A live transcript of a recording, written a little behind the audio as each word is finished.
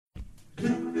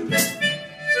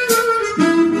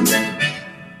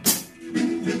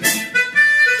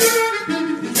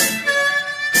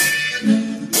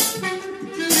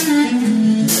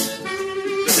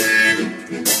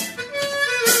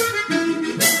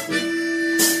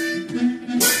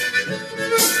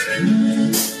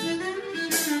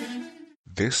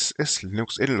This is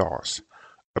Linux In-Laws,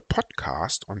 a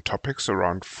podcast on topics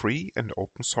around free and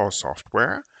open source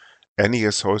software, any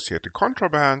associated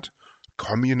contraband,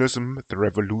 communism, the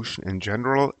revolution in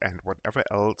general, and whatever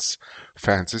else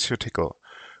fancies your tickle.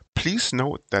 Please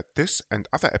note that this and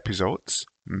other episodes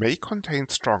may contain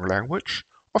strong language,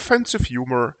 offensive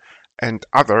humor, and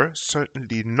other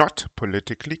certainly not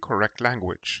politically correct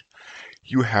language.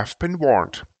 You have been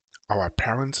warned. Our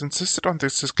parents insisted on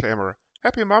this disclaimer.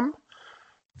 Happy, Mum?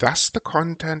 Thus, the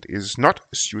content is not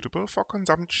suitable for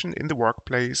consumption in the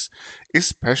workplace,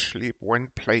 especially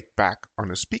when played back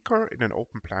on a speaker in an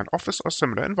open plan office or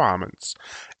similar environments.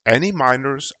 Any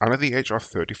minors under the age of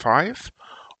 35,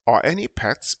 or any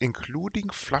pets, including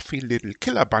fluffy little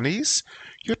killer bunnies,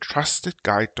 your trusted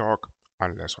guide dog,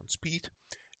 unless on speed,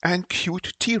 and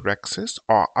cute T-Rexes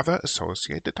or other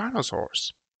associated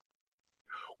dinosaurs.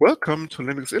 Welcome to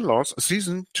Linux In-Laws,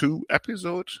 Season 2,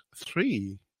 Episode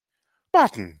 3.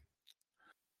 Martin,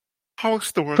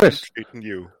 how's the world treating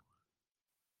you?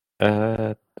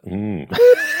 Oh,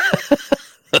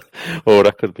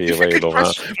 that could be a very long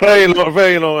answer.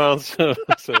 Very long answer.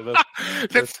 So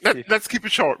let's keep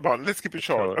it short, Martin. Let's keep it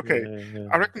short. Okay. Yeah.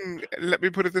 I reckon, let me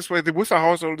put it this way, the Worcester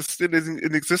household is still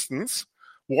in existence.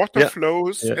 Water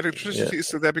flows, electricity is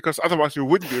still there, because otherwise we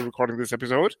wouldn't be recording this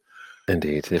episode.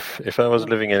 Indeed. If I was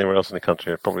living anywhere else in the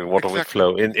country, probably water would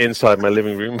flow inside my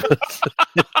living room.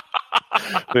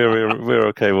 We're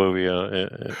okay where we are.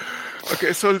 Yeah.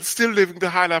 Okay, so it's still living the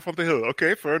high life on the hill.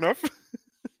 Okay, fair enough.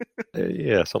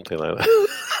 Yeah, something like that.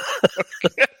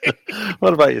 Okay.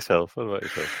 What about yourself?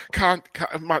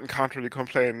 Martin can't really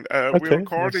complain. We're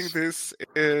recording this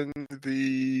in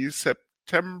the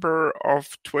September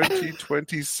of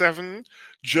 2027.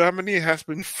 Germany has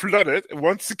been flooded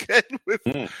once again with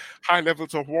high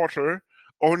levels of water.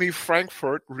 Only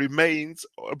Frankfurt remains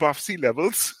above sea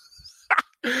levels.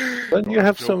 But you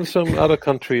have some other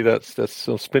country that's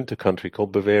some splinter country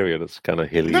called Bavaria that's kind of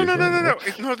hilly. No.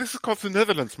 No, this is called the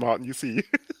Netherlands, Martin, you see.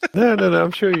 No. I'm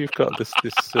sure you've got this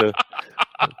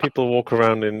people walk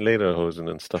around in lederhosen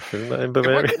and stuff, isn't that in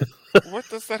Bavaria? What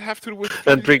does that have to do with...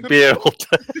 And drink beer all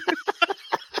the time.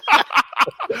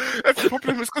 That's a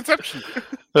popular misconception.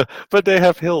 But they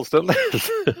have hills, don't they?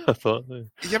 I thought.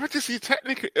 Yeah, but you see,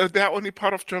 technically, they're only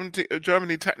part of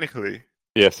Germany technically.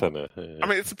 Yes, I know. Yeah. I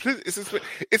mean,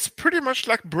 it's pretty much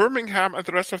like Birmingham and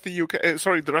the rest of the UK.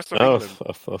 The rest of England.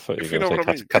 I thought you were going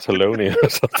to say Catalonia or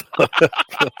something.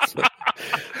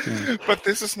 But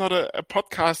this is not a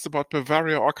podcast about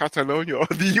Bavaria or Catalonia or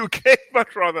the UK,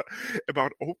 but rather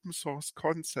about open source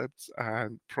concepts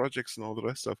and projects and all the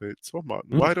rest of it. So,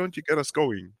 Martin, why don't you get us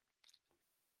going?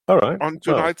 All right. On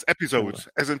tonight's episode,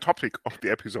 as in topic of the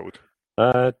episode.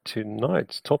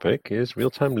 Tonight's topic is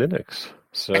real-time Linux.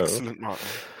 So, excellent, Martin.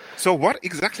 So what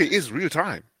exactly is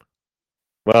real-time?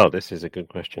 Well, this is a good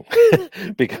question.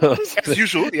 Because as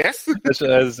usual, yes.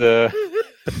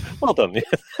 Well done.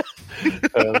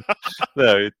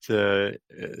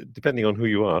 Depending on who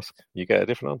you ask, you get a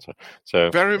different answer.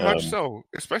 So very much so.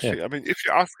 Especially, I mean, if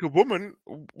you ask a woman,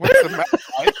 what's a man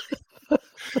like?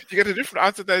 You get a different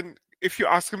answer than if you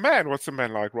ask a man, what's a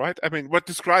man like, right? I mean, what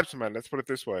describes a man? Let's put it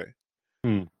this way.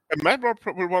 A man will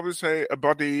probably say a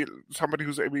body, somebody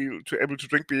who's able to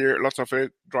drink beer, lots of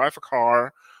it, drive a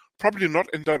car, probably not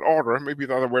in that order, maybe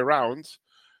the other way around,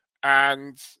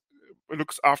 and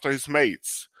looks after his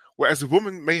mates. Whereas a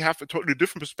woman may have a totally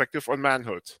different perspective on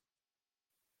manhood.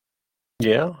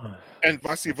 Yeah. And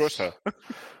vice versa.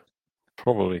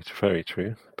 Probably very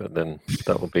true, but then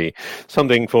that would be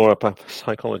something for a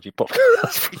psychology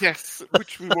podcast. Yes,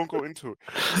 which we won't go into.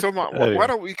 So, why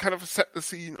don't we kind of set the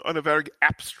scene on a very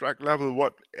abstract level?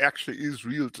 What actually is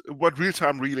what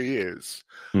real-time really is?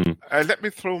 Let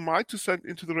me throw my 2 cents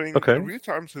into the ring. Okay. A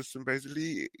real-time system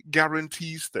basically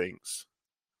guarantees things.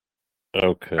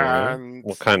 Okay. And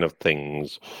what kind of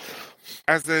things?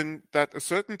 As in that a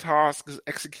certain task is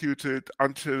executed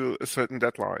until a certain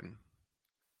deadline.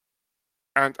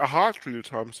 And a hard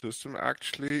real-time system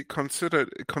actually considers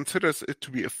it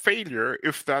to be a failure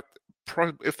if that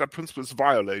principle is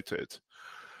violated.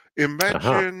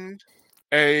 Imagine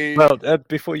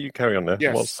before you carry on there,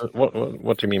 yes. What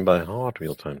do you mean by a hard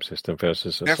real-time system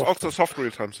versus a There's also a soft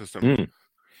real-time system.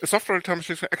 A soft real-time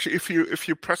system, actually, if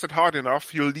you press it hard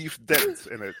enough, you'll leave dents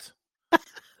in it.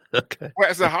 Okay.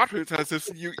 Whereas a hard real-time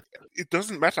system, it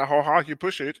doesn't matter how hard you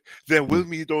push it, there will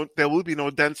be no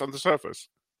dents on the surface.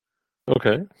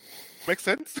 Okay. Makes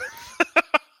sense?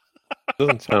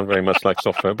 Doesn't sound very much like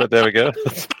software, but there we go.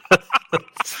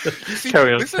 You see,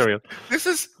 carry on. This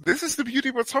is the beauty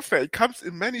about software. It comes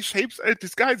in many shapes and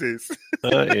disguises.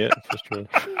 Yeah, for sure.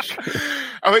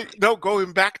 I mean, now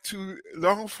going back to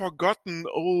long forgotten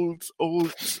old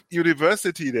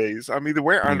university days. I mean, the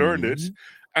way I learned it,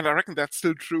 and I reckon that's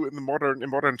still true in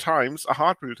modern times, a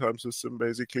hard real-time system,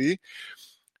 basically.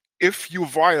 If you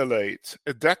violate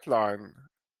a deadline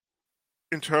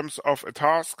in terms of a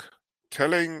task,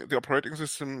 telling the operating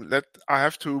system that I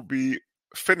have to be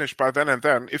finished by then and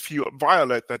then, if you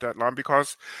violate that deadline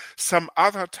because some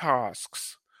other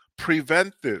tasks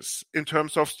prevent this in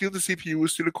terms of steal the CPU,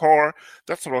 steal the core,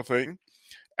 that sort of thing,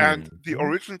 and the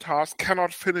original task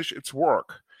cannot finish its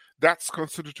work, that's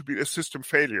considered to be a system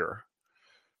failure.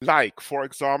 Like, for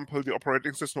example, the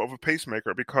operating system of a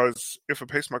pacemaker, because if a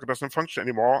pacemaker doesn't function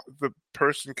anymore, the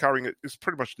person carrying it is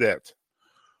pretty much dead.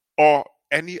 Or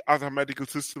any other medical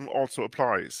system also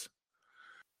applies.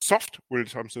 Soft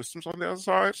real-time systems, on the other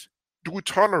side, do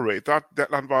tolerate that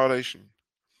deadline violation.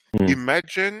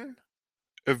 Imagine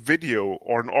a video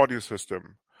or an audio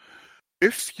system.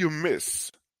 If you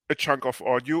miss a chunk of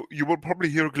audio, you will probably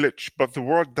hear a glitch, but the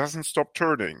world doesn't stop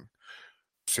turning.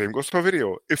 Same goes for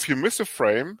video. If you miss a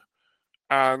frame,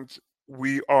 and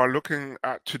we are looking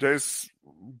at today's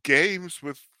games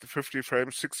with 50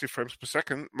 frames, 60 frames per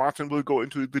second, Martin will go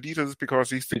into the details because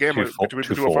he's the gamer between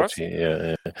the two of us.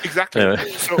 Yeah. Exactly.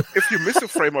 So if you miss a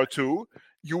frame or two,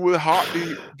 you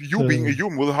being a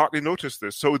human will hardly notice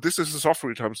this. So this is a soft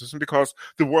real-time system because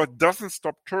the world doesn't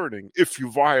stop turning if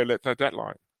you violate that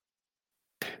deadline.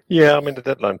 Yeah, I mean the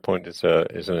deadline point is an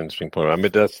interesting point. I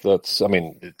mean that's I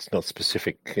mean it's not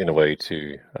specific in a way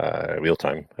to real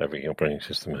time. Every operating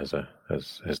system has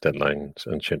deadlines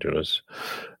and schedulers,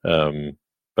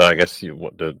 but I guess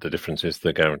what the difference is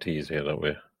the guarantees here that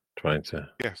we're trying to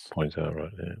point out,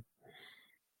 right? Yeah.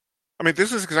 I mean,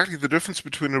 this is exactly the difference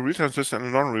between a real-time system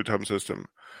and a non-real-time system.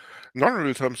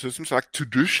 Non-real-time systems, like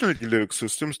traditional Linux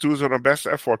systems, do this on a best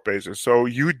effort basis. So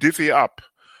you divvy up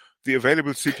the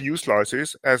available CPU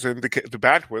slices, as in the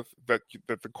bandwidth that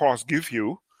the cores give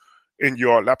you in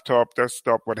your laptop,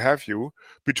 desktop, what have you,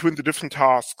 between the different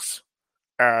tasks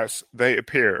as they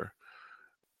appear.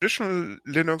 Traditional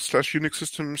Linux/Unix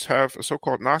systems have a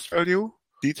so-called NAS value.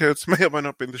 Details may or may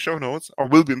not be in the show notes, or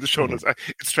will be in the show notes.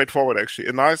 It's straightforward, actually.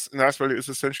 A NAS value is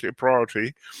essentially a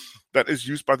priority that is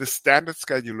used by the standard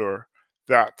scheduler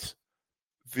that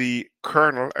the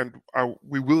kernel, and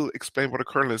we will explain what a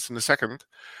kernel is in a second,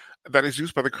 that is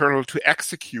used by the kernel to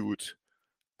execute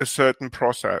a certain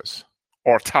process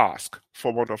or task,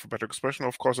 for want of a better expression.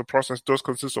 Of course, a process does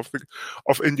consist of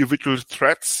individual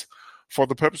threads. For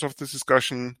the purpose of this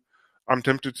discussion, I'm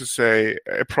tempted to say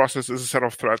a process is a set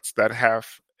of threads that have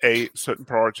a certain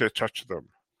priority attached to them.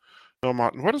 Now,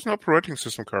 Martin, what is an operating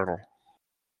system kernel?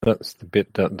 That's the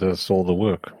bit that does all the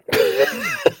work.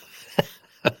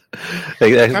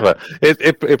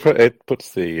 It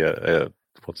puts the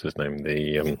what's his name?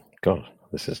 The God,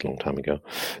 this is a long time ago.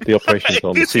 The operations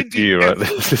on the CPU, right?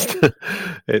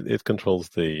 It controls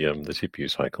the CPU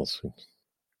cycles.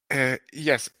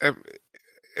 Yes, a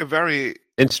very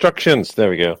instructions. There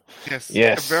we go.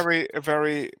 Yes. A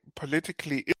very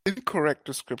politically incorrect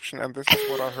description, and this is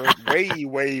what I heard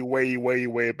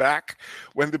way back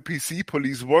when the PC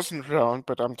police wasn't around.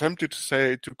 But I'm tempted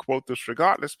to quote this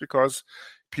regardless, because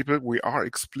we are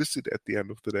explicit at the end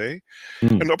of the day.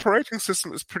 An operating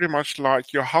system is pretty much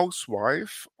like your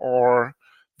housewife or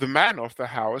the man of the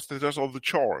house that does all the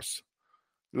chores,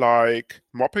 like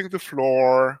mopping the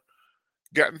floor,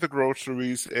 getting the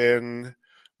groceries in,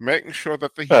 making sure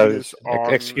that the heat is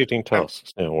on, executing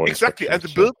tasks. Exactly, and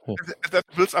that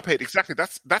bills are paid. Exactly,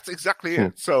 that's exactly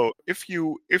it. So if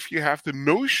you have the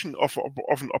notion of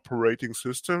an operating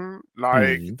system,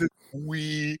 like the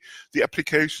GUI, the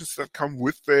applications that come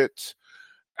with it,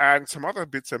 and some other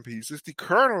bits and pieces, the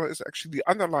kernel is actually the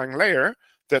underlying layer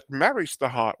that marries the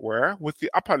hardware with the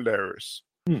upper layers.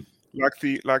 Like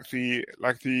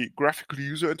the graphical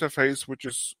user interface, which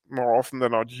is more often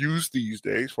than not used these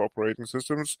days for operating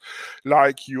systems,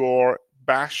 like your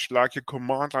bash, like your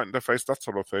command line interface, that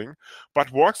sort of thing,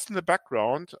 but works in the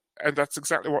background, and that's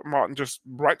exactly what Martin just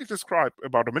rightly described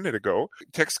about a minute ago.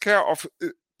 It takes care of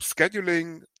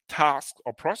scheduling tasks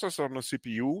or process on the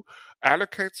CPU,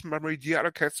 allocates memory,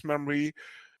 deallocates memory,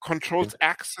 controls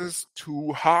access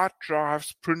to hard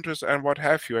drives, printers, and what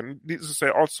have you. And needless to say,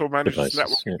 also manages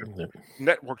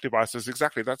network devices.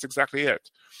 Exactly, that's exactly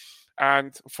it.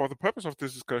 And for the purpose of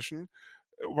this discussion,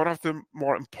 one of the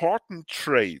more important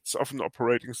traits of an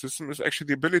operating system is actually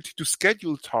the ability to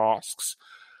schedule tasks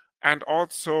and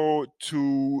also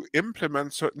to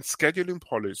implement certain scheduling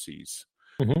policies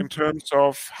in terms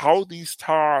of how these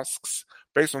tasks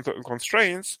based on certain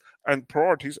constraints and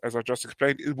priorities, as I just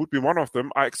explained, it would be one of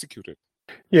them, are executed.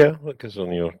 Yeah, because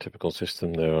on your typical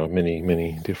system, there are many,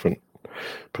 many different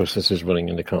processes running,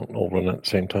 and they can't all run at the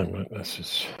same time, right? That's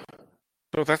just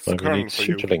so that's the kernel for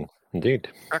scheduling. you. Indeed.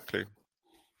 Exactly.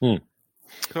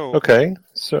 So okay.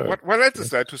 So what else is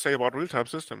there to say about real-time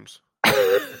systems?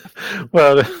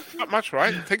 Well, not much,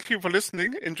 right? Thank you for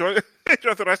listening. Enjoy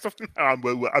the rest of the.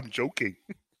 I'm joking.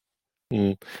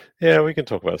 Yeah, we can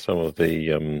talk about some of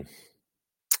the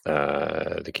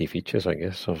key features, I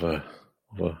guess, of a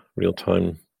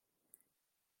real-time.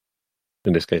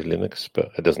 In this case, Linux,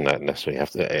 but it doesn't necessarily have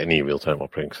to any real-time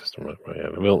operating system, right? Yeah,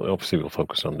 we'll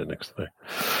focus on Linux today.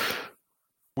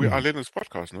 We are Linux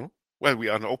podcast, no? Well, we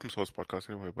are an open source podcast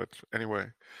anyway. But anyway.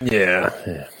 Yeah.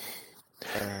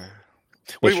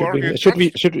 Should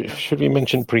we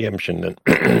mention preemption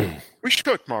then? We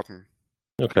should, Martin.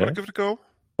 Okay. Give it a go.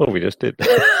 Well, we just did.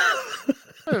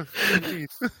 Indeed.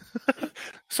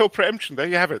 So preemption, there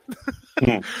you have it.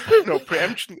 No,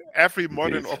 preemption, every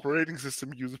modern operating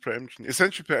system uses preemption.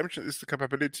 Essentially, preemption is the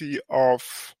capability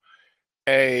of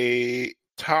a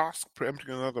task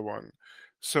preempting another one.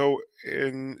 So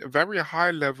in a very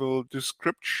high level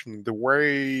description, the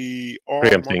way all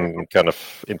preempting kind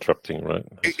of interrupting, right?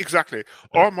 Exactly.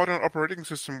 All modern operating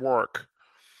systems work.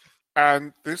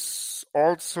 And this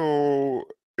also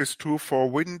is true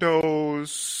for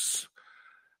Windows,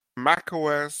 Mac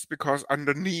OS, because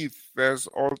underneath there's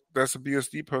a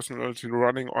BSD personality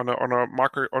running on a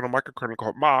microkernel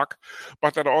called Mark,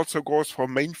 but that also goes for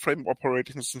mainframe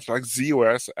operating systems like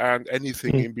ZOS and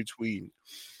anything in between.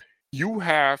 You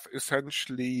have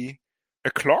essentially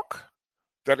a clock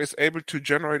that is able to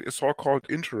generate a so-called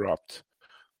interrupt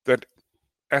that,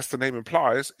 as the name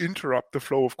implies, interrupt the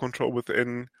flow of control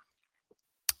within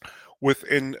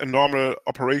a normal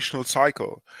operational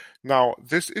cycle. Now,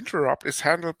 this interrupt is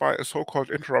handled by a so-called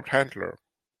interrupt handler.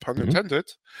 Pun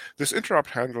intended. This interrupt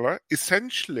handler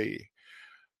essentially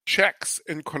checks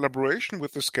in collaboration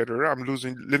with the scheduler, I'm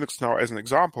using Linux now as an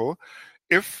example,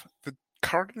 if the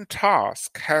current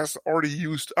task has already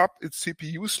used up its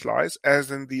CPU slice, as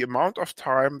in the amount of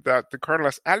time that the kernel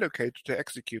has allocated to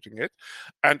executing it.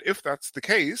 And if that's the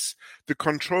case, the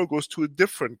control goes to a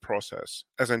different process,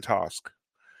 as in task.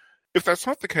 If that's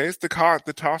not the case, the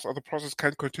task or the process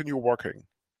can continue working.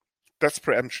 That's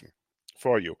preemption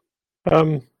for you.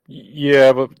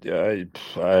 Yeah, but the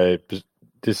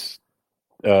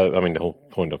whole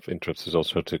point of interrupts is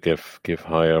also to give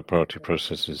higher priority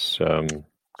processes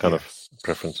kind of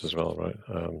preference as well, right?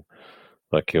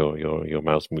 Like your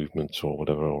mouse movements or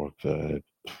whatever, or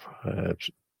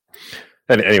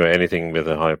anyway, anything with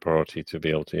a higher priority to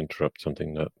be able to interrupt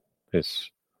something that is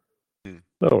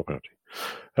lower priority.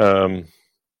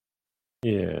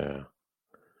 Yeah.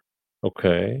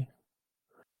 Okay.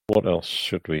 What else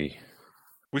should we?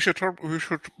 We should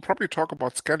probably talk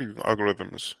about scheduling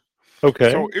algorithms.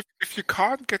 Okay. So if you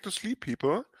can't get to sleep,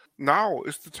 people, now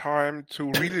is the time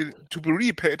to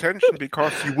really pay attention,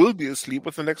 because you will be asleep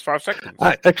within the next 5 seconds.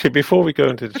 Actually, before we go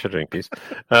into the scheduling piece,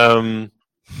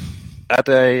 at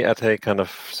a kind of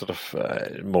sort of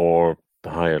more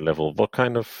higher level, what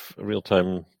kind of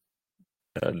real-time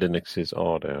Linuxes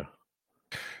are there?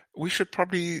 We should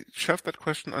probably shelve that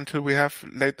question until we have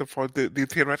laid the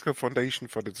theoretical foundation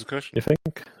for the discussion. You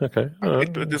think? Okay.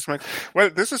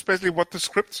 This is basically what the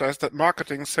script says that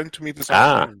marketing sent to me this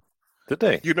afternoon. Did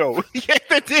they? Yeah,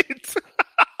 they did.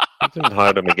 You didn't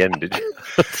hire them again, did you?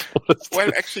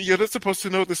 Well, actually, you're not supposed to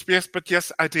know this, but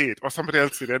yes, I did. Or somebody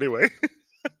else did anyway.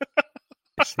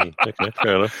 I see. Okay,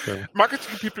 fair enough.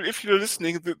 Marketing people, if you're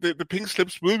listening, the pink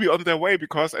slips will be on their way,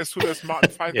 because as soon as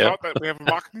Martin finds out that we have a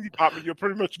marketing department, you're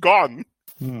pretty much gone.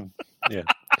 Yeah.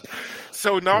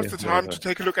 So now's the time to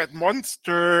take a look at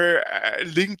Monster,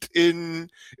 LinkedIn.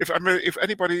 If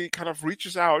anybody kind of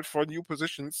reaches out for new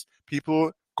positions,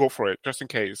 people go for it, just in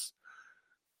case.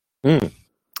 I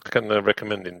can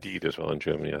recommend Indeed as well in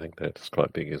Germany. I think that's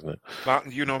quite big, isn't it?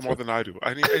 Martin, you know more than I do.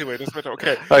 Anyway, doesn't matter.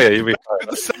 Okay. Oh yeah, you'll be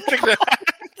the subject.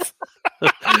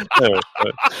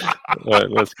 Right,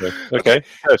 let's go. Okay.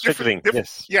 Scheduling.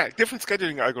 Yes. Yeah, different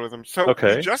scheduling algorithms. So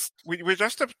we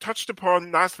just have touched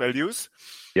upon NAS values.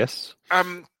 Yes.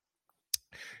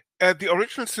 The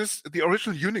original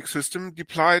Unix system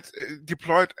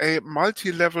deployed a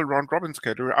multi-level round-robin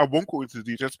scheduler. I won't go into the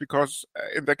details, because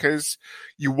in that case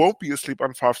you won't be asleep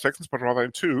on 5 seconds, but rather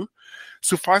in 2.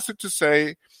 Suffice it to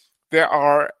say, there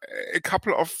are a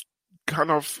couple of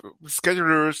kind of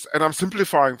schedulers, and I'm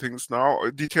simplifying things now.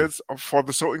 Details for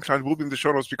the so inclined will be in the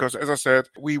show notes, because, as I said,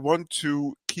 we want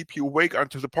to keep you awake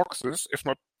until the boxes, if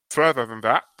not further than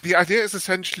that. The idea is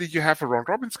essentially you have a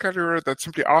round-robin scheduler that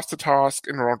simply asks the task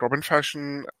in a round-robin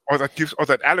fashion, or that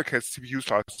allocates CPU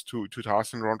slices to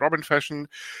tasks in a round-robin fashion.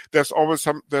 There's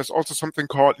also something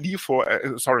called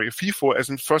FIFO, as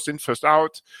in first in, first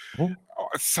out. Mm-hmm.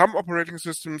 Some operating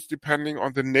systems, depending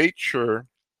on the nature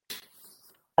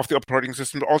of the operating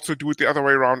system, also do it the other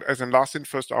way around, as in last in,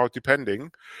 first out,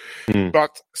 depending.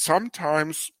 But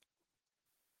sometimes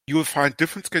you will find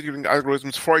different scheduling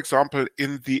algorithms. For example,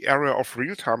 in the area of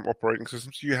real-time operating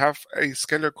systems, you have a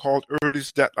scheduler called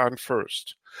earliest deadline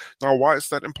first. Now, why is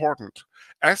that important?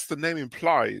 As the name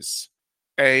implies,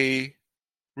 a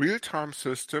real-time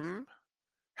system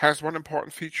has one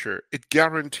important feature. It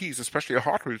guarantees, especially a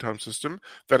hard real-time system,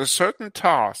 that a certain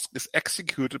task is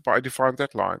executed by a defined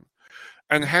deadline.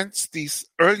 And hence, these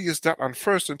earliest deadline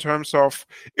first, in terms of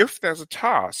if there's a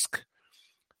task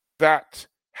that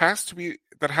has to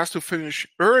finish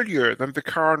earlier than the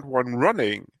current one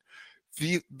running,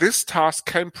 this task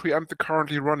can preempt the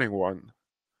currently running one.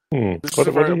 What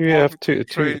do you have two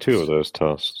of those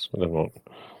tasks? I don't know.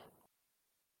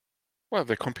 Well,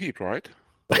 they compete, right?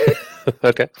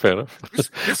 Okay, fair enough.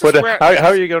 How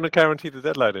are you going to guarantee the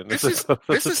deadline? This is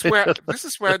where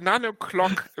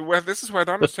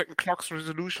nanosecond clocks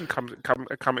resolution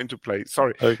come into play.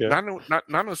 Sorry, okay.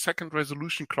 Nanosecond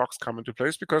resolution clocks come into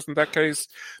place, because in that case,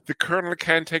 the kernel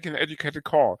can take an educated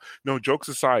call. No, jokes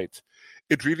aside,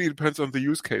 it really depends on the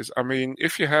use case. I mean,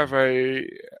 if you have a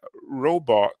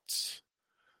robot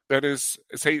that is,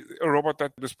 say, a robot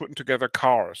that is putting together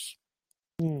cars,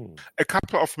 a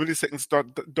couple of milliseconds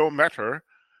don't matter,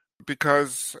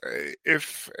 because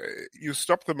if you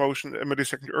stop the motion a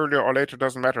millisecond earlier or later,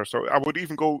 doesn't matter. So I would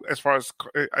even go as far as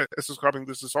describing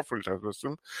this as software real-time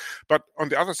system. But on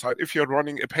the other side, if you're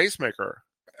running a pacemaker,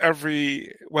 I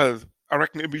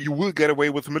reckon you will get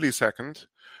away with a millisecond.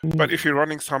 But if you're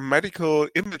running some medical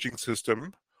imaging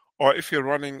system, or if you're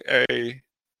running a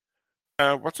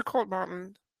what's it called,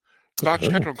 Martin? Large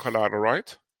Hadron Collider,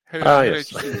 right?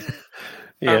 Yes.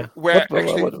 Yeah. Where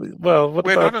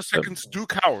nanoseconds do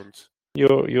count.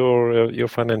 Your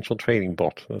financial trading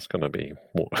bot, that's going to be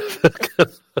more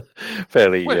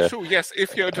fairly. Well, sure, yes.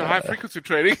 If you're into high frequency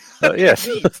trading, yes.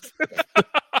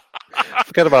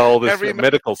 Forget about all this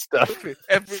medical stuff.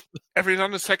 Every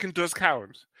nanosecond does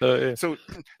count. Yeah. So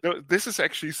this is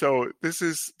actually This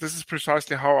is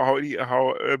precisely how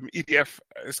EDF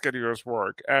schedulers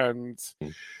work, and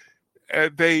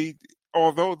they.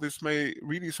 Although this may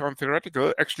really sound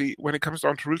theoretical, actually, when it comes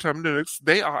down to real-time Linux,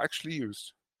 they are actually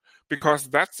used. Because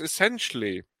that's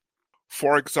essentially,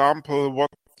 for example, what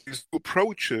these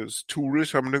approaches to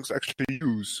real-time Linux actually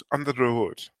use under the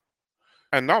hood.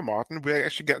 And now, Martin, we're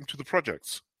actually getting to the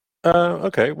projects.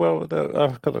 Okay, well,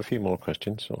 I've got a few more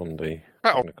questions on the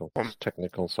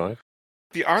technical side.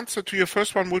 The answer to your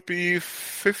first one would be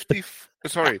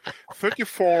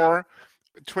 34...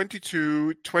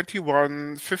 22,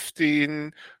 21,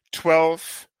 15,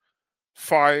 12,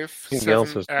 5, I think 7, the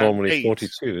answer is normally 8.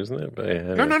 42, isn't it? But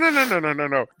yeah,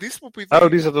 No. These will be.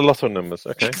 These are the lotto numbers.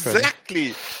 Okay,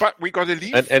 exactly. But we got to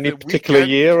leave. And any particular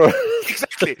year? Or...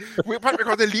 Exactly. But we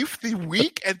got to leave the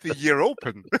week and the year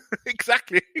open.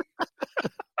 Exactly.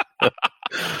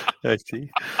 I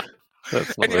see.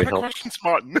 That's not Any other questions,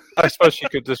 Martin? I suppose you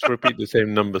could just repeat the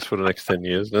same numbers for the next 10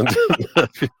 years. In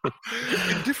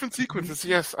different sequences,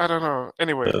 yes. I don't know.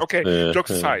 Anyway, okay.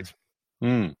 Jokes aside.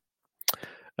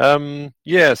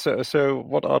 So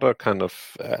what other kind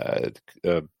of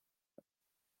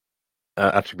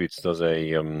attributes does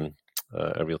a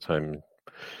real-time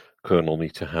kernel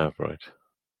need to have, right?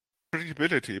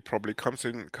 Predictability probably comes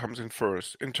in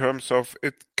first, in terms of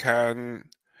it can.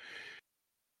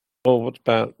 Well, what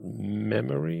about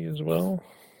memory as well?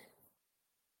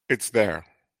 It's there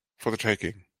for the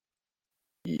taking.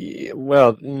 Yeah,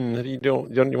 well, you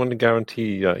don't want to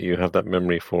guarantee that you have that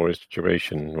memory for its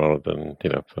duration, rather than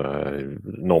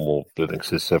normal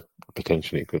Linuxes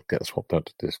potentially could get swapped out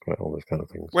to disk, right? All those kind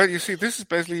of things. Well, you see, this is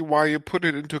basically why you put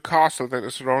it into a castle that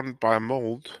is surrounded by a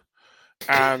mold.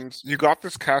 And you got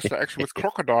this castle actually with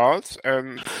crocodiles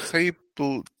and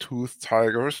saber-toothed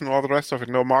tigers and all the rest of it.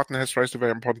 No, Martin has raised a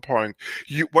very important point.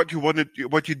 What you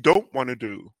don't want to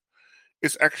do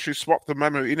is actually swap the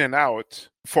memory in and out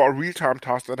for a real-time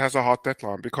task that has a hard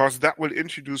deadline, because that will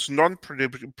introduce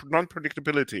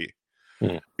non-predictability.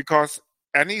 Because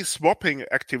any swapping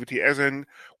activity, as in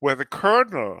where the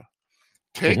kernel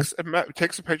takes a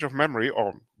page of memory or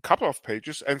a couple of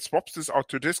pages and swaps this out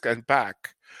to disk and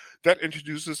back, that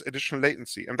introduces additional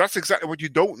latency. And that's exactly what you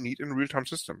don't need in a real-time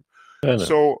system.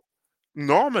 So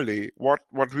normally what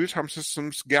real-time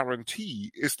systems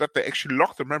guarantee is that they actually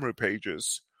lock the memory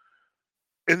pages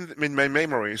in main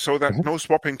memory so that no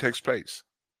swapping takes place.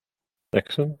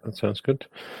 Excellent. That sounds good.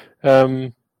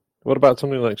 What about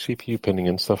something like CPU pinning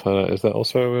and stuff like that? Is that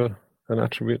also an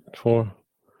attribute for?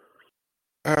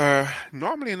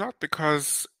 Normally not,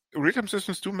 because real-time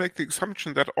systems do make the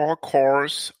assumption that all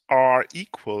cores are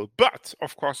equal. But,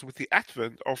 of course, with the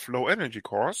advent of low-energy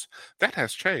cores, that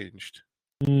has changed.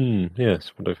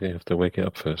 Yes. What if you have to wake it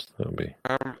up first? That would be.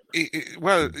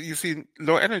 Well, you see,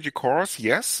 low-energy cores,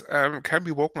 yes, can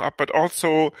be woken up, but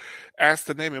also, as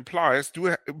the name implies,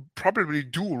 probably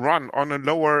do run on a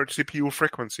lower CPU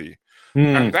frequency.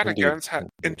 And that again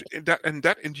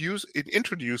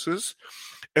introduces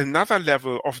another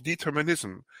level of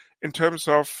determinism in terms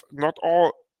of not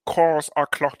all cores are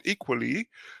clocked equally.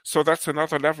 So that's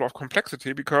another level of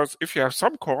complexity, because if you have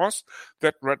some cores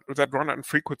that run on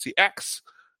frequency X,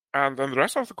 and then the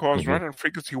rest of the cores run on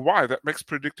frequency Y, that makes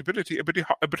predictability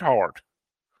a bit hard.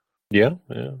 Yeah.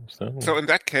 So in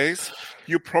that case,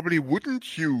 you probably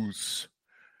wouldn't use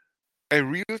a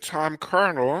real-time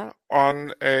kernel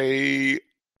on a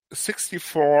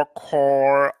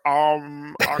 64-core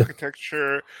ARM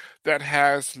architecture that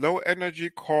has low-energy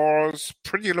cores,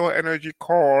 pretty low-energy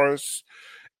cores,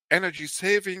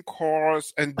 energy-saving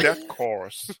cores, and dead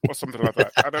cores, or something like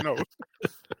that. I don't know.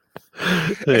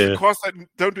 As in cores that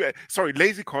don't do,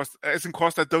 lazy cores, as in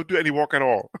cores that don't do any work at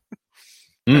all.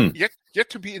 Yet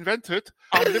to be invented.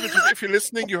 Limited. If you're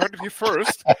listening, you heard it here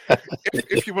first.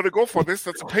 If you want to go for this,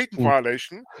 that's a patent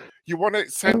violation. You want to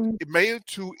send a mail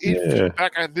to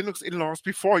feedback at Linux In-Laws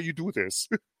before you do this.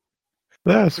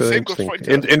 That's an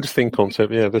interesting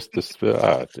concept. Yeah, just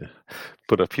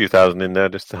put a few thousand in there,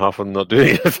 just half of them not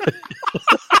doing it.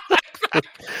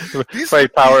 Very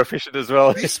power efficient as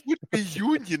well. These would be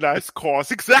unionized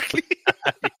cores, exactly.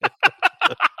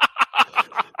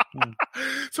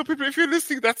 So, people, if you're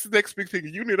listening, that's the next big thing.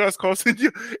 Unionized cores in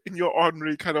your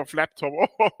ordinary kind of laptop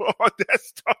or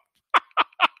desktop.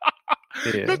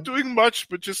 Not doing much,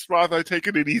 but just rather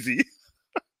taking it easy.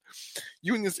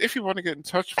 Unions, if you want to get in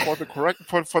touch for the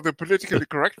politically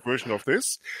correct version of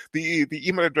this, the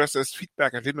email address is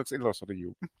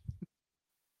feedback@linuxinlaws.eu.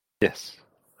 Yes.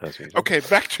 Okay,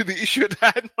 back to the issue at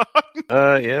hand.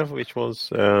 Which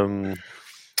was.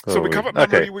 So we covered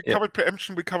memory, we covered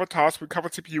preemption, we covered tasks, we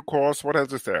covered CPU cores. What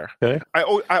else is there? Okay.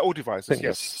 I/O devices,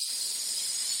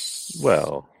 yes.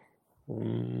 Well,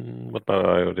 what about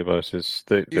I/O devices?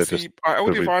 I/O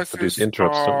devices produce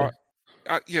interrupts.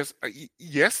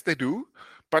 Yes, they do.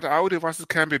 But I/O devices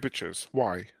can be bitches.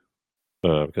 Why?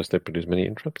 Because they produce many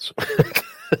interrupts.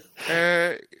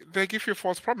 They give you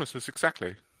false promises,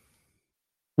 exactly.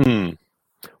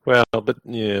 Well, but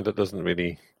that doesn't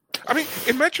really. I mean,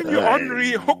 imagine your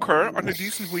ordinary hooker on a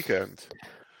decent weekend.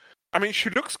 I mean, she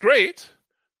looks great,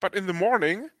 but in the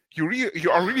morning, you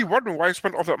are really wondering why you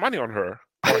spent all that money on her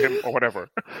or him or whatever.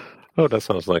 Oh, that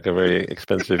sounds like a very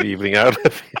expensive evening out.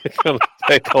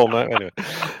 Take all that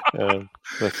anyway.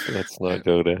 Let's not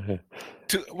go there.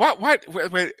 Well,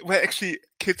 actually,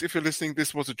 kids, if you're listening,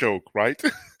 this was a joke, right?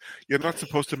 You're not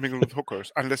supposed to mingle with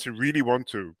hookers unless you really want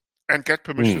to. And get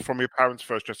permission from your parents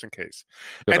first, just in case.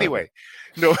 Anyway,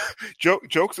 no,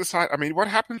 jokes aside, I mean, what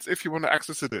happens if you want to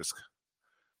access a disk?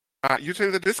 You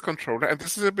tell the disk controller, and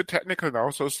this is a bit technical now,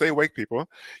 so stay awake, people.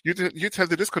 You tell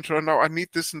the disk controller, now I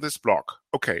need this in this block.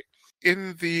 Okay.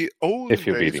 In the olden days... If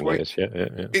you're reading this,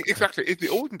 yeah. Exactly. In the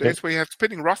olden days, where you had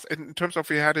spinning Rust, in terms of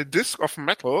you had a disk of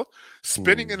metal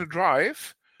spinning in a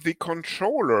drive, the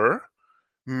controller,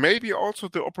 maybe also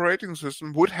the operating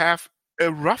system, would have a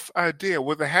rough idea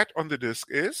where the head on the disk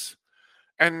is,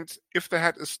 and if the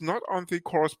head is not on the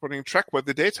corresponding track where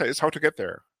the data is, how to get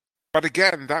there. But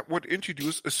again, that would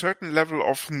introduce a certain level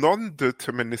of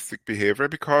non-deterministic behavior,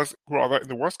 because, rather in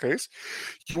the worst case,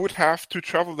 you would have to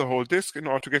travel the whole disk in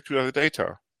order to get to the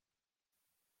data.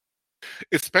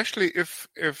 Especially if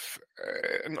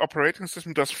an operating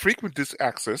system does frequent disk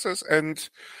accesses and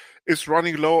is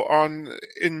running low on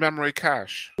in-memory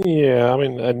cache. Yeah, I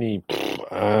mean,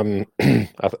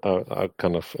 I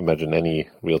kind of imagine any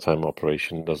real-time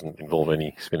operation doesn't involve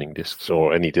any spinning disks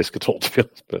or any disk at all, to be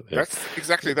honest. But that's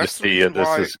the reason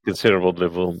why there's considerable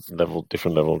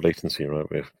different level of latency,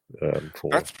 right?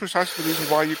 That's precisely the reason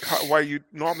why you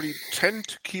normally tend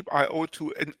to keep I/O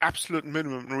to an absolute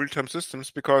minimum in real-time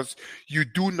systems, because you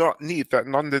do not need that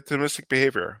non-deterministic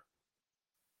behavior.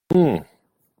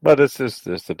 But there's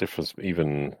the difference.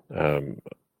 Even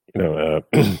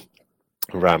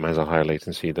RAM has a higher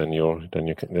latency than your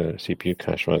CPU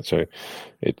cache, right? So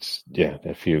it's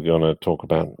if you're gonna talk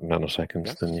about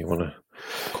nanoseconds, then you want to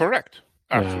correct.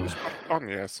 Absolutely spot on.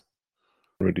 Yes.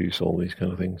 Reduce all these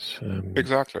kind of things.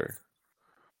 Exactly.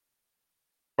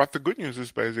 But the good news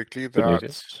is basically Good news that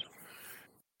is.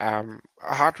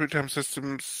 hard real-time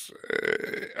systems,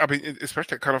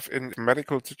 especially kind of in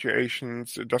medical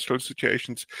situations, industrial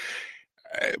situations,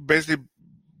 basically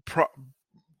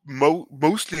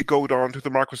mostly go down to the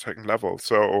microsecond level.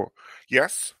 So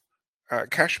yes,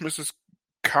 cache misses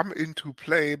come into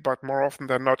play, but more often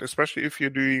than not, especially if you're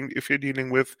dealing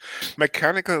with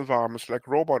mechanical environments like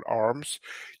robot arms,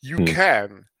 you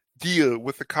can deal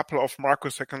with a couple of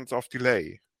microseconds of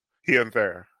delay here and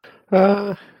there.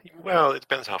 Well, it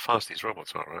depends how fast these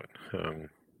robots are,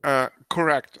 right?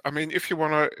 Correct. I mean, if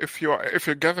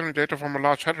you're gathering data from a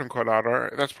Large Hadron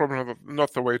Collider, that's probably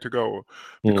not the way to go,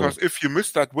 because if you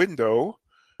miss that window,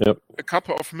 Yep. a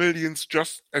couple of millions,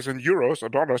 just as in euros or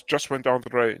dollars, just went down the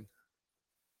drain.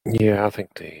 Yeah, I think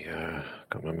I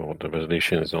can't remember what the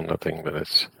resolution is on that thing, but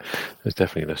it's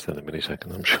definitely less than a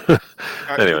millisecond, I'm sure.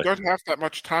 Anyway. You don't have that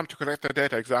much time to collect the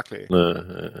data, exactly.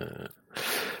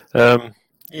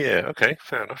 Yeah, okay,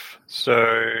 fair enough. So,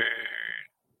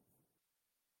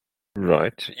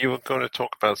 right, you were going to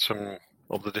talk about some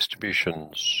of the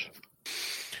distributions.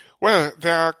 Well,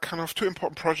 there are kind of two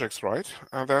important projects, right?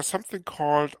 There's something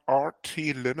called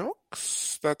RT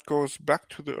Linux that goes back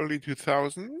to the early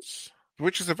 2000s,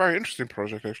 which is a very interesting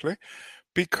project, actually,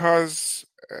 because,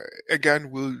 again,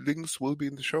 links will be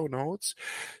in the show notes.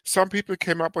 Some people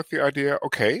came up with the idea,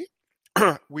 okay,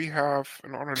 we have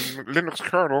an Linux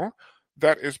kernel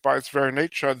that is by its very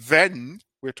nature, then,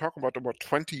 we're talking about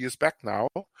 20 years back now,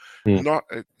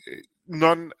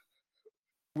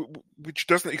 which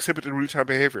doesn't exhibit a real-time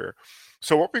behavior.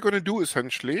 So what we're going to do,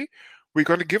 essentially, we're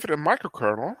going to give it a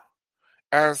microkernel,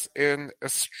 as in a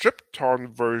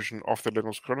stripped-down version of the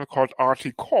Linux kernel called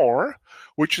RT Core,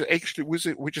 which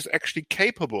is actually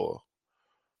capable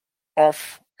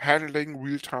of handling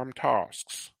real-time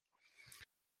tasks.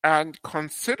 And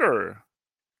consider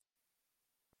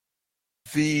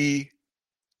the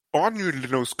ordinary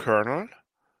Linux kernel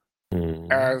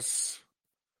as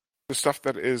the stuff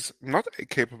that is not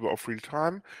capable of real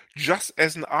time, just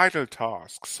as an idle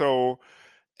task. So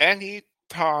any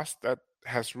task that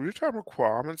has real-time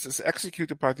requirements is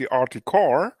executed by the RT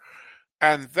Core,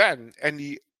 and then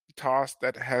any task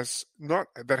that has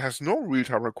no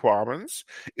real-time requirements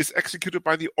is executed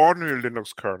by the ordinary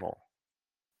Linux kernel.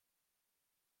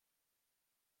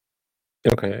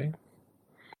 Okay.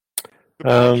 The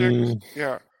project,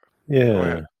 yeah. Go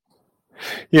ahead.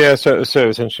 Yeah. So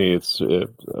essentially, it's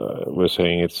we're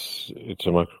saying it's a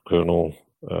microkernel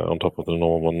on top of the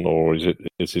normal one, or is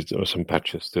it some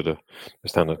patches to the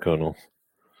standard kernel?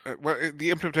 Well, the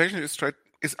implementation is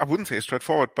I wouldn't say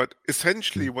straightforward, but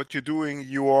essentially what you're doing,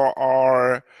 you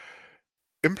are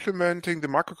implementing the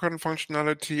microkernel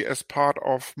functionality as part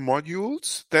of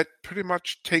modules that pretty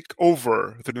much take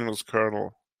over the Linux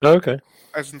kernel. Okay.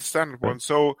 As in the standard one.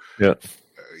 So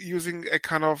using a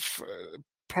kind of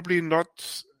probably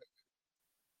not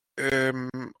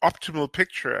optimal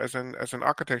picture as an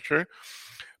architecture,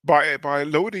 by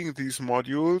loading these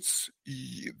modules,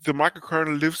 the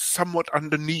microkernel lives somewhat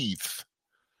underneath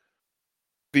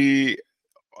the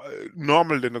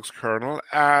normal Linux kernel,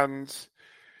 and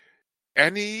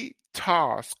any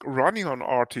task running on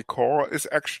RT Core is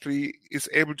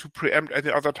able to preempt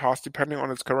any other task depending on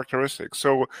its characteristics.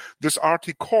 So this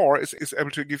RT Core is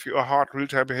able to give you a hard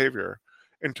real-time behavior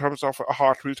in terms of a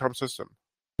hard real-time system.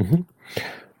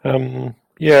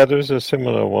 Yeah, there's a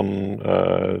similar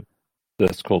one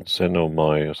that's called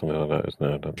Xenomai or something like that,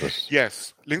 isn't it?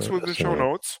 Yes, links with the show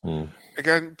notes.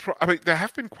 Again, there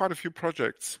have been quite a few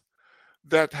projects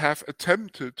that have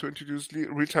attempted to introduce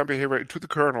real-time behavior into the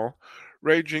kernel,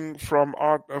 ranging from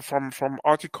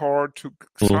RT Core to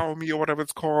Xiaomi or whatever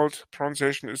it's called.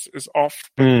 Pronunciation is off,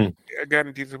 but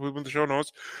again, these will be in the show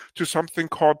notes, to something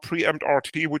called Preempt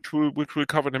RT, which we'll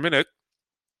cover in a minute.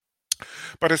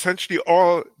 But essentially,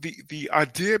 all the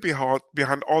idea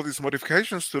behind all these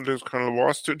modifications to this kernel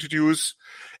was to introduce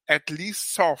at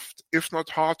least soft, if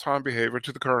not hard-time behavior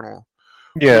to the kernel.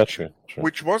 Yeah, true.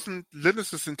 Which wasn't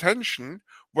Linus's intention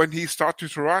when he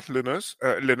started to write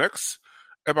Linux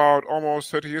about almost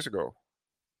 30 years ago.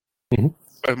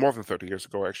 More than 30 years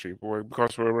ago, actually,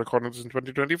 because we're recording this in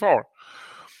 2024.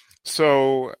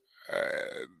 So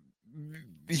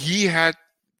he had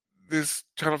this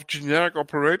kind of generic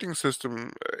operating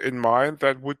system in mind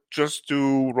that would just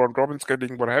do round-robin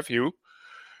scaling, what have you,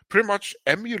 pretty much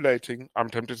emulating, I'm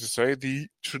tempted to say, the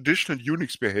traditional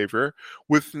Unix behavior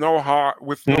with no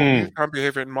real-time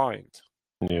behavior in mind.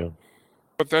 Yeah.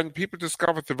 But then people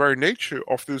discovered the very nature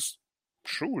of this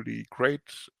truly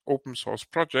great open source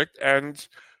project, and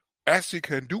as you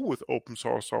can do with open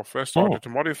source software, started to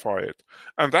modify it.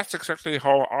 And that's exactly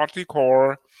how RT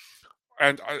Core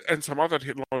and some other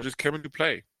technologies came into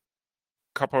play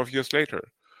a couple of years later.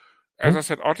 As I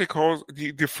said, Articor,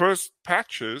 the first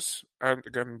patches, and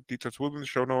again, details will be in the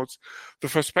show notes, the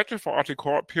first patches for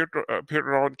Articor appeared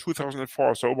around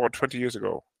 2004, so about 20 years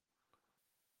ago.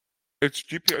 It's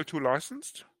GPL2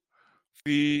 licensed.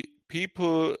 The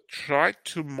people tried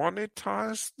to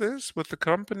monetize this with the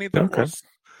company that was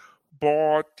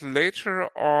bought later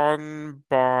on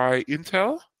by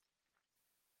Intel.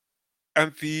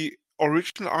 And the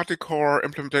original Articor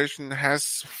implementation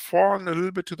has fallen a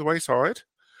little bit to the wayside.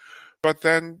 But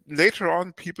then later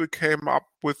on, people came up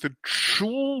with a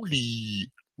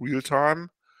truly real-time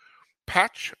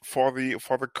patch for the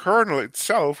kernel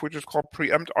itself, which is called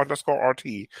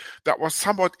preempt_RT, that was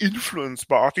somewhat influenced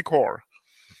by Articor.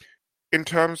 In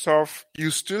terms of, you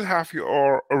still have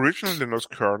your original Linux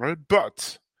kernel,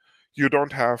 but you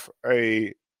don't have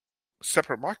a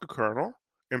separate microkernel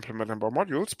implemented by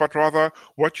modules, but rather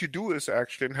what you do is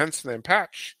actually enhance the name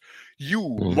patch.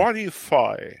 You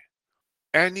modify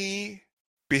any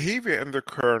behavior in the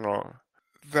kernel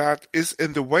that is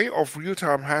in the way of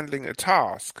real-time handling a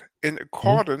task in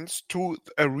accordance to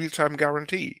a real-time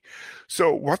guarantee.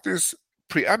 So what this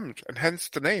preempt, and hence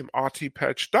the name RT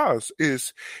patch, does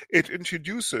is it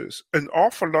introduces an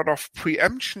awful lot of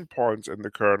preemption points in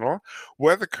the kernel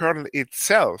where the kernel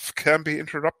itself can be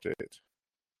interrupted.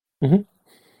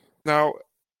 Now,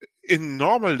 in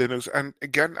normal Linux, and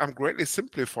again, I'm greatly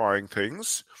simplifying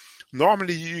things,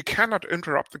 normally you cannot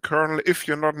interrupt the kernel if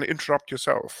you're not an interrupt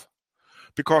yourself.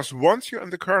 Because once you're in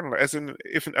the kernel, as in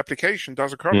if an application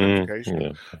does a kernel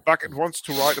application, like it wants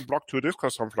to write a block to a disk or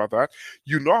something like that,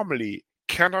 you normally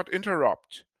cannot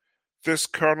interrupt this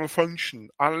kernel function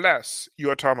unless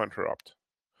you're a time interrupt,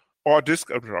 or a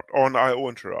disk interrupt, or an I/O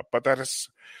interrupt. But that is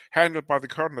handled by the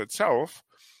kernel itself.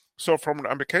 So from an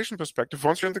application perspective,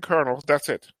 once you're in the kernel, that's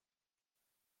it.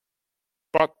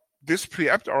 But this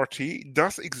preempt RT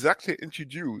does exactly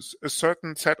introduce a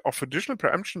certain set of additional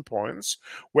preemption points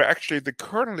where actually the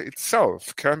kernel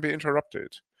itself can be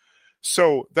interrupted.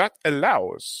 So that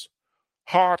allows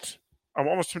hard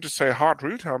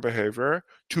real-time behavior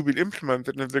to be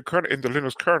implemented in the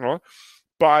Linux kernel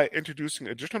by introducing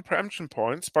additional preemption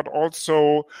points, but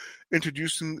also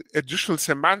introducing additional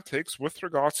semantics with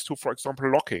regards to, for example,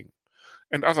 locking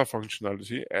and other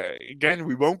functionality. Again,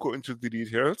 we won't go into the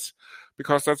details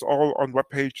because that's all on web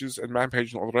pages and man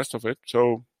pages and all the rest of it.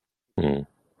 So we're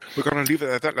going to leave it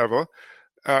at that level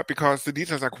because the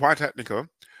details are quite technical.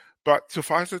 But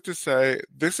suffice it to say,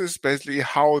 this is basically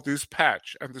how this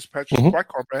patch, and this patch is quite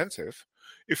comprehensive.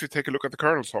 If you take a look at the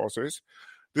kernel sources,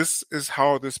 this is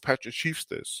how this patch achieves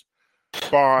this.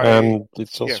 And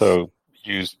it's also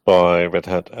used by Red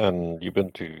Hat and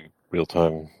Ubuntu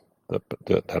real-time.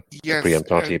 That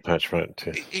preempt RT patch, right?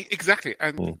 Too. Exactly,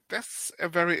 and that's a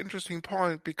very interesting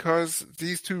point because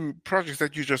these two projects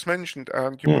that you just mentioned,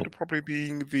 and Ubuntu probably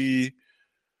being the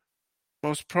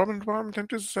most prominent one, I'm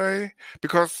tempted to say,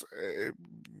 because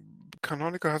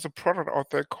Canonical has a product out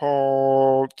there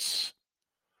called,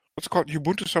 what's it called?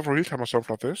 Ubuntu Server Realtime or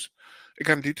something like this.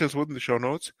 Again, details within the show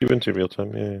notes. Ubuntu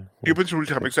Realtime, yeah. Ubuntu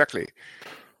Realtime, exactly.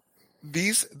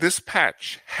 This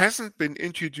patch hasn't been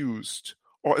introduced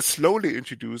or is slowly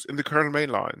introduced in the kernel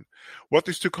mainline. What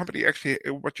these two companies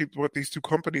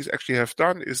actually have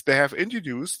done is they have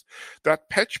introduced that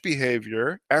patch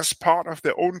behavior as part of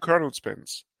their own kernel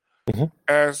spins.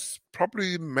 As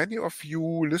probably many of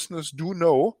you listeners do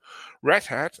know, Red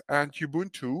Hat and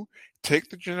Ubuntu take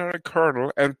the generic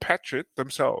kernel and patch it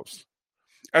themselves.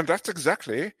 And that's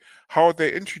exactly how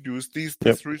they introduce this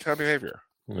real-time behavior.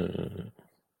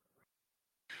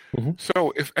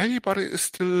 So if anybody is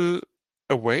still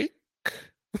awake,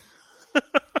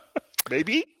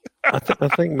 maybe? I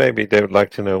think maybe they would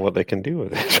like to know what they can do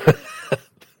with it.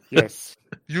 Yes,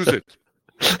 use it.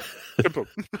 Simple.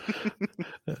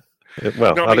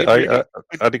 Well, no,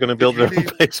 are they going to build their own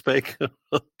pacemaker?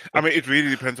 I mean, it really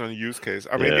depends on the use case.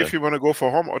 I mean, if you want to go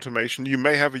for home automation, you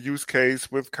may have a use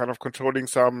case with kind of controlling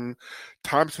some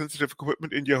time-sensitive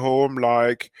equipment in your home,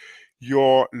 like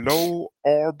your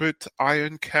low-orbit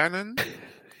ion cannon.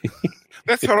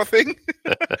 That sort of thing.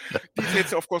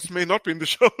 Details, of course, may not be in the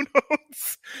show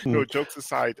notes. No, jokes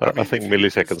aside. I think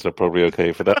milliseconds are probably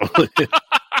okay for that one.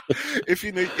 If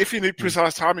you need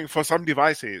precise timing for some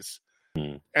devices,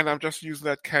 and I'm just using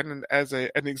that cannon as an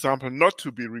example not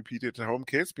to be repeated at home,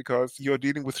 kids, because you're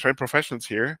dealing with trained professionals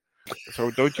here.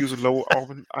 So don't use a low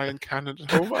ion cannon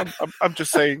at home. I'm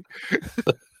just saying.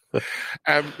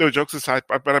 No, jokes aside,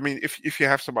 but I mean, if you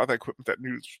have some other equipment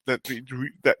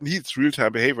that needs real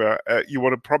time behavior, you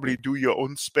want to probably do your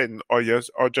own spin or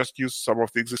just use some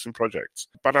of the existing projects.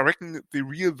 But I reckon the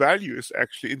real value is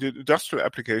actually in the industrial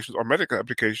applications or medical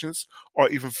applications or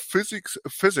even physics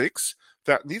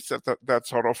that needs that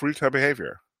sort of real time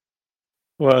behavior.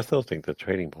 Well, I still think the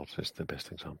trading bot is the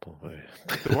best example.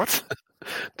 The what?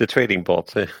 The trading bot.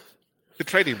 The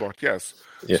trading bot, yes.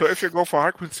 Yes. So if you go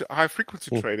for high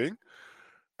frequency trading,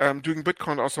 doing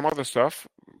Bitcoin or some other stuff,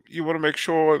 you want to make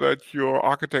sure that your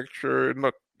architecture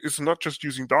is not just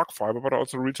using dark fiber, but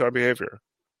also real-time behavior.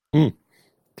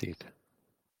 Indeed.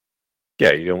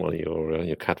 Yeah, you don't want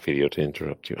your cat video to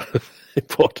interrupt your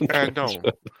important. No,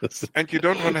 and you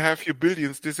don't want to have your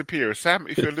billions disappear. Sam,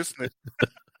 if you're listening,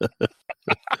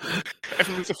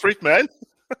 everyone's a freak, man.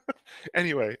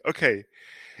 Anyway, okay.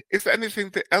 Is there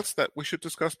anything else that we should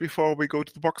discuss before we go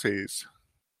to the boxes?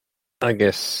 I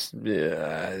guess,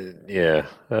 yeah.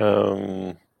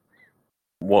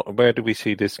 Where do we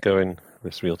see this going?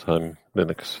 This real-time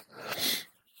Linux?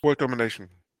 World domination.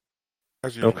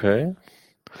 As usual. Okay.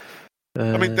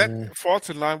 I mean, that falls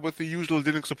in line with the usual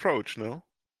Linux approach, no?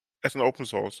 As an open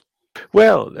source.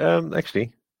 Well,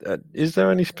 actually, is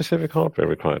there any specific hardware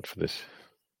required for this?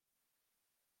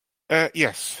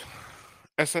 Yes.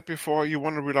 As said before, you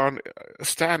want to rely on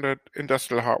standard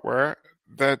industrial hardware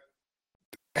that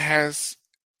has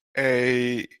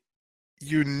a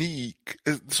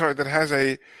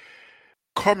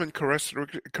common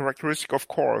characteristic of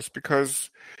cores,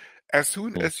 because as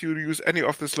soon as you use any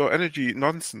of this low energy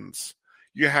nonsense,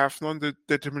 you have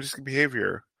non-deterministic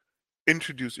behavior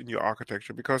introduced in your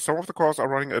architecture, because some of the cores are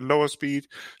running at lower speed,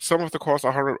 some of the cores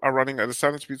are running at a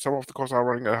standard speed, some of the cores are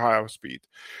running at a higher speed.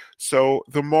 So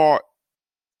the more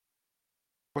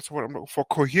for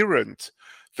coherent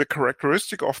the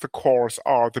characteristic of the cores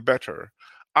are, the better,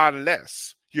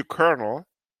 unless your kernel,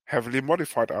 heavily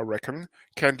modified, I reckon,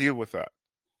 can deal with that.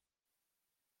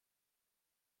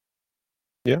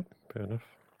 Yeah, fair enough.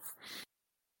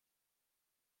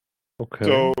 Okay.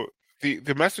 So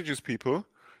the message is, people,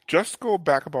 just go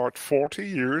back about 40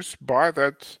 years, buy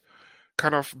this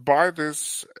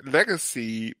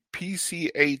legacy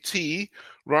PC-AT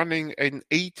running an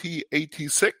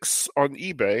 8086 on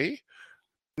eBay,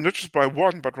 not just by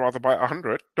one, but rather by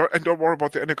 100. And don't worry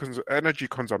about the energy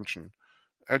consumption.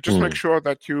 Just make sure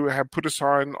that you have put a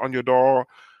sign on your door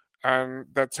and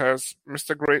that says,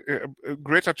 "Mr.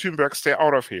 Greta Thunberg, stay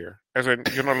out of here." As in,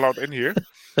 you're not allowed in here.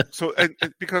 So,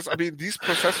 because I mean, these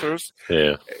processors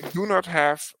do not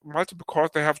have multiple cores;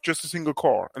 they have just a single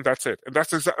core, and that's it. And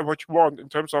that's exactly what you want in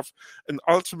terms of an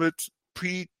ultimate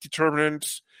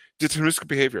predetermined deterministic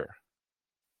behavior.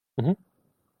 Mm-hmm.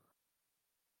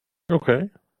 Okay,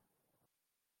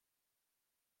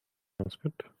 that's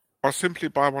good. Or simply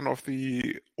buy one of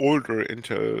the older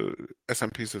Intel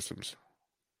SMP systems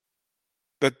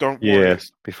that don't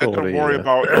worry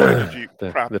about energy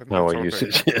crap the and power that sort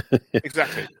usage. of thing.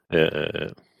 Exactly.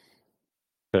 Yeah.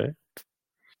 Okay.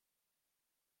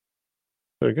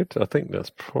 Very good. I think that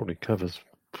probably covers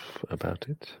about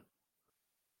it.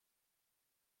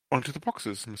 On to the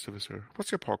boxes, Mr. Visser.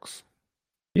 What's your box?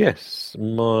 Yes,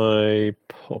 my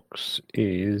POX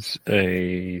is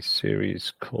a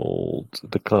series called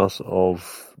the Class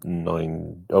of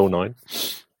 909,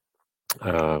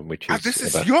 which is this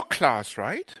is your class,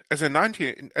 right? As in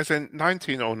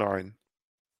 1909.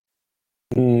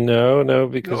 No,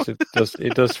 because it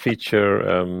does feature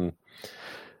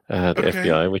the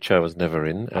FBI, which I was never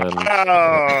in. And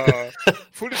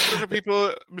full disclosure,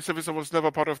 people, Mr. Visser was never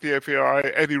part of the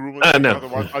FBI. Any rumors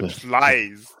otherwise are just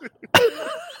lies.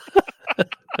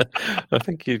 I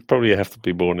think you'd probably have to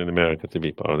be born in America to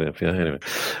be part of the FBI. Anyway,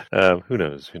 who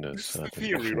knows? This is the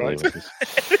theory, right?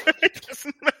 It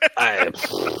doesn't matter.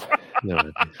 No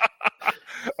idea.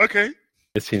 Okay.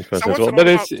 It seems fun as well, but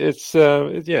it's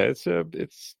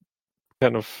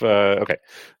kind of okay.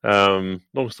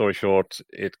 Long story short,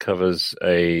 it covers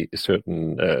a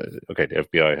certain the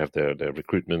FBI have their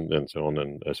recruitment and so on,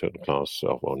 and a certain class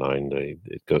of 09.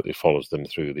 It follows them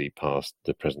through the past,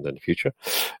 the present, and the future.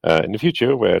 In the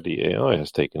future, where the AI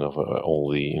has taken over all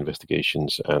the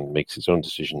investigations and makes its own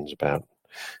decisions about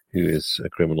who is a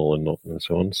criminal and not, and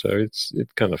so on. So it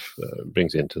kind of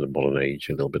brings it into the modern age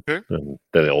a little bit, and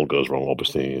then it all goes wrong,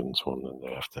 obviously, and so on, and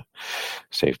they have to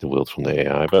save the world from the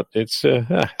AI. But it's kind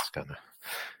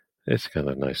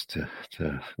of nice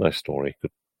nice story.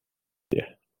 Good, yeah.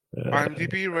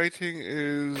 IMDb rating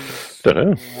is don't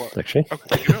know actually.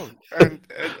 Okay, you know,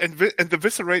 and the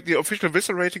Visser rate, the official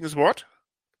Visser rating is what?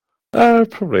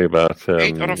 Probably about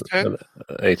 8 out of 10?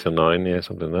 8 or 9, yeah,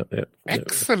 something like that. Yeah.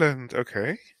 Excellent.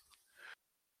 Okay.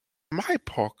 My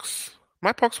Pox.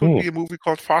 My Pox would be a movie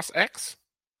called Fast X.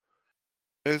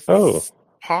 It's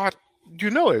part. Do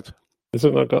you know it? Is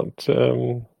it not got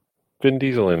Vin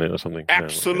Diesel in it or something?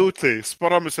 Absolutely. No.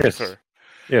 Spot on, Mr. Yes.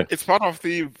 Yeah. It's part of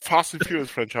the Fast and Furious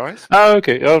franchise. Oh,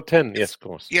 okay. Oh, 10. Yes, of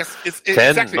course. Yes, it's 10,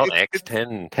 exactly. not X.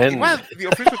 10. 10. Well, the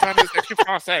official title is actually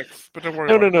Fast X, but don't worry.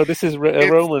 No. This is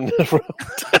Roman.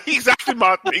 Exactly,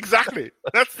 Martin. Exactly.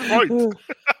 That's the point.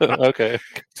 Okay.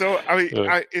 So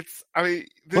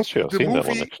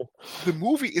the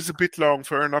movie is a bit long.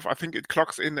 Fair enough. I think it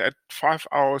clocks in at 5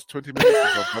 hours 20 minutes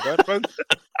or something like that.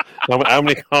 But how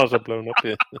many cars are blown up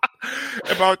here?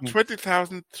 About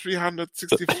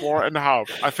 20,364 and a half.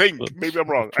 I think. Maybe I'm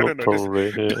wrong. I don't know.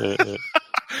 Probably.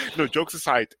 No, jokes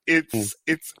aside, it's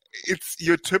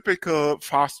your typical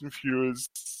Fast and Furious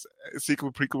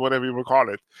sequel, prequel, whatever you will call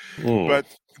it. But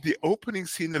the opening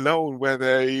scene alone, where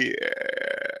they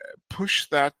push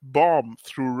that bomb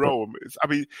through Rome,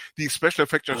 the special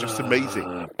effects are just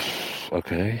amazing.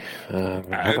 Okay.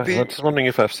 I'm just wondering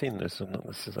if I've seen this or not.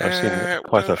 I've seen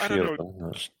quite a few of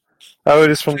them. Oh, it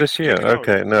is from this year.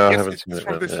 Okay, no, I haven't seen it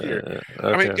from this year. Okay.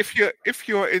 I mean, if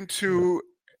you're into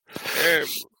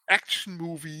action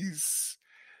movies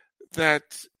that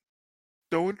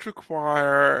don't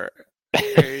require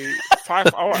a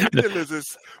 5-hour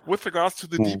analysis with regards to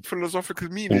the deep philosophical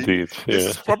meaning, Indeed, this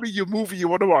is probably your movie you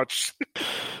want to watch.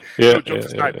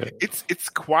 It's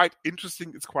quite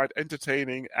interesting. It's quite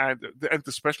entertaining, and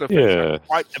the special effects are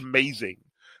quite amazing.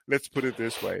 Let's put it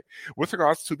this way. With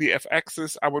regards to the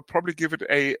FXs, I would probably give it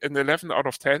an 11 out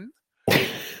of 10.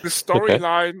 The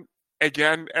storyline,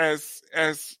 again, as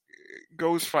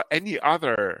goes for any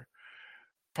other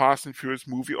Fast and Furious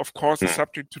movie, of course, is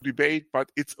subject to debate,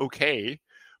 but it's okay.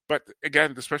 But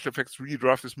again, the special effects really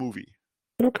drive this movie.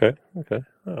 Okay.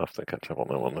 I'll have to catch up on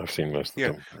that one. I've seen most of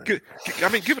them. Give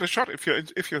it a shot if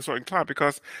you're so inclined,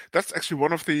 because that's actually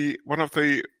one of the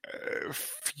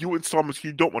few installments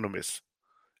you don't want to miss.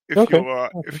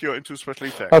 If you're into special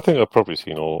effects. I think I've probably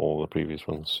seen all the previous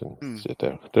ones, and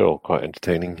they're all quite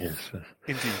entertaining. Yes.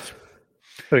 Indeed.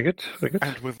 Very good.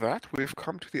 And with that, we've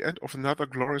come to the end of another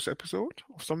glorious episode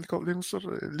of something called Linux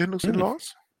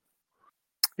In-Laws.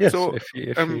 Yes, so, if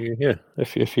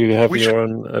you have your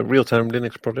own real-time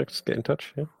Linux projects, get in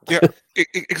touch. Yeah,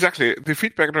 exactly. The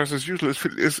feedback address, as usual,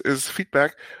 is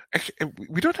feedback. Actually,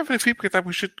 we don't have any feedback that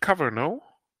we should cover, no?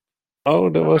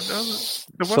 Oh, there was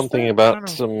something about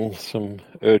some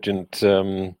urgent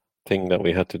thing that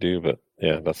we had to do, but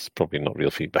yeah, that's probably not real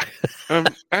feedback.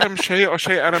 Adam Adam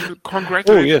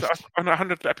congratulated us on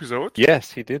 100th episode.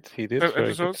 Yes, he did.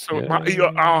 Episode. So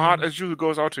our heart, as usual,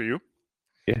 goes out to you.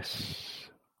 Yes.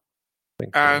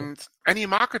 And any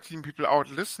marketing people out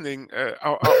there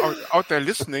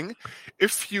listening,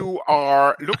 if you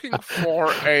are looking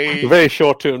for a very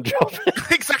short-term job,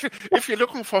 exactly. If you're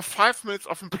looking for 5 minutes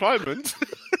of employment,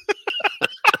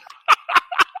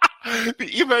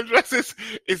 the email address is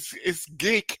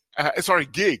gigs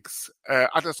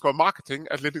 _marketing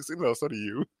at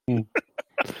linuxinlaws.eu.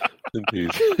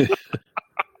 Indeed.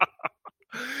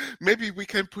 Maybe we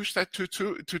can push that to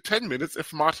 10 minutes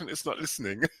if Martin is not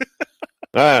listening.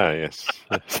 Yes.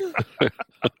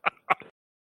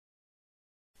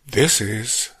 This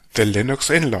is the Linux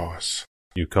In-Laws.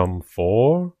 You come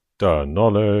for the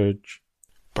knowledge,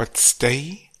 but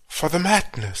stay for the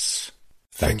madness.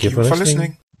 Thank you for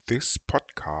listening. This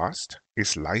podcast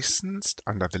is licensed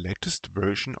under the latest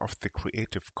version of the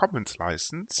Creative Commons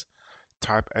license,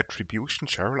 type Attribution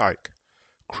Share Alike.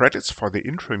 Credits for the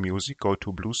intro music go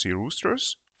to Blue Sea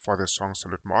Roosters for their song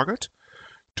Solid Market,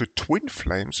 to Twin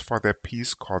Flames for their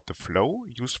piece called The Flow,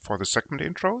 used for the segment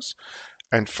intros,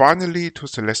 and finally to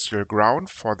Celestial Ground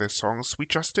for their song Sweet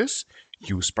Justice,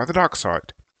 used by the Dark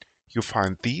Side. You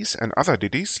find these and other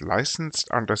ditties licensed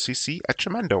under CC at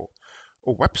Jamendo,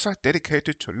 a website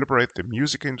dedicated to liberate the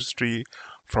music industry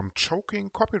from choking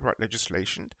copyright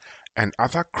legislation and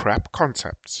other crap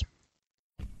concepts.